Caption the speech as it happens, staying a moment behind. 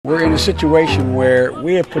We're in a situation where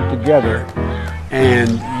we have put together, and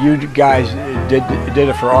you guys did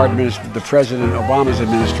it for our the President Obama's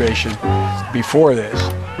administration before this.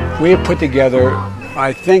 We have put together,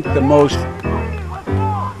 I think, the most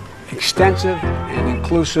extensive and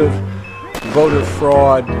inclusive voter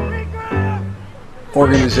fraud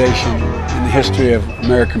organization in the history of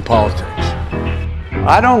American politics.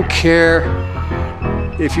 I don't care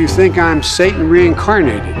if you think I'm Satan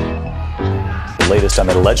reincarnated. Latest on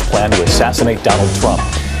that alleged plan to assassinate Donald Trump.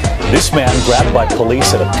 This man grabbed by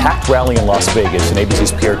police at a packed rally in Las Vegas, and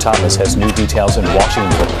ABC's Pierre Thomas has new details in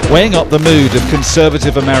Washington. Weighing up the mood of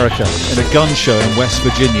conservative America in a gun show in West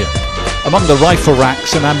Virginia. Among the rifle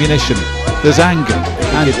racks and ammunition, there's anger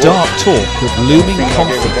and dark talk of looming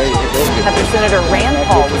conflict. After Senator Rand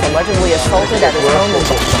Paul was allegedly assaulted at his home in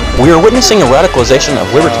Baltimore. We are witnessing a radicalization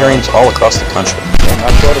of libertarians all across the country.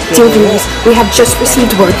 Dear viewers, we have just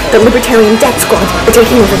received word that Libertarian Death Squad are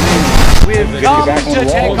taking over the country. We've come to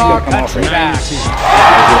take our country back.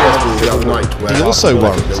 He also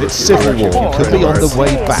worries its civil war could be on the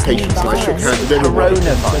way back.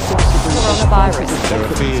 Coronavirus. There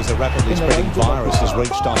are fears a rapidly spreading virus has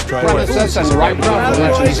reached Australia.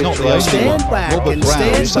 He's not the only one. Robert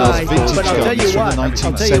Brown sells vintage guns from the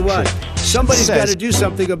 19th century. Somebody's got to do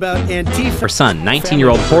something about Antifa. Her son,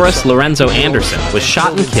 19-year-old Horace Lorenzo Anderson, was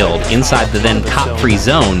shot and killed inside the then cop-free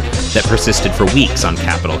zone that persisted for weeks on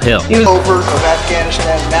Capitol Hill. Over of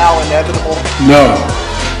Afghanistan now inevitable? No,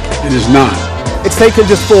 it is not. It's taken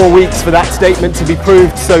just 4 weeks for that statement to be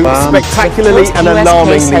proved so spectacularly and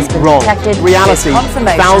alarmingly wrong. Reality,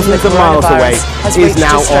 thousands of miles away, is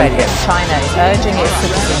now on him. China is urging its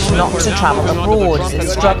citizens not to travel abroad as it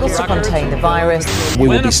struggles to contain the virus. We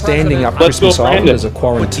will be standing up Christmas Island as a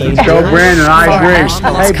quarantine. Go Brandon, I agree.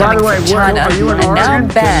 Hey, by the way, China are now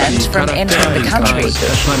banned from entering the country.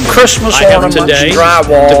 Christmas ornaments,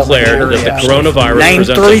 drywall, declared that the coronavirus name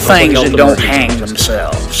 3 things that don't hang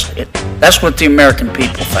themselves. That's what the American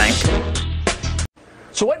people think.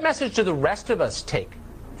 So what message do the rest of us take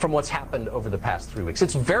from what's happened over the past 3 weeks?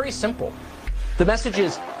 It's very simple. The message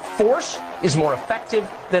is force is more effective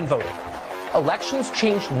than voting. Elections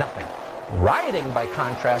change nothing. Rioting, by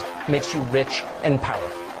contrast, makes you rich and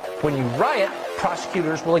powerful. When you riot,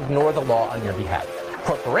 prosecutors will ignore the law on your behalf.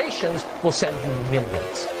 Corporations will send you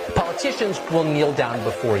millions. Politicians will kneel down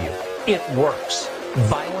before you. It works.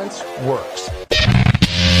 Violence works.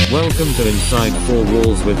 Welcome to Inside Four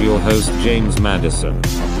Walls with your host James Madison.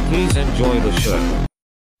 Please enjoy the show.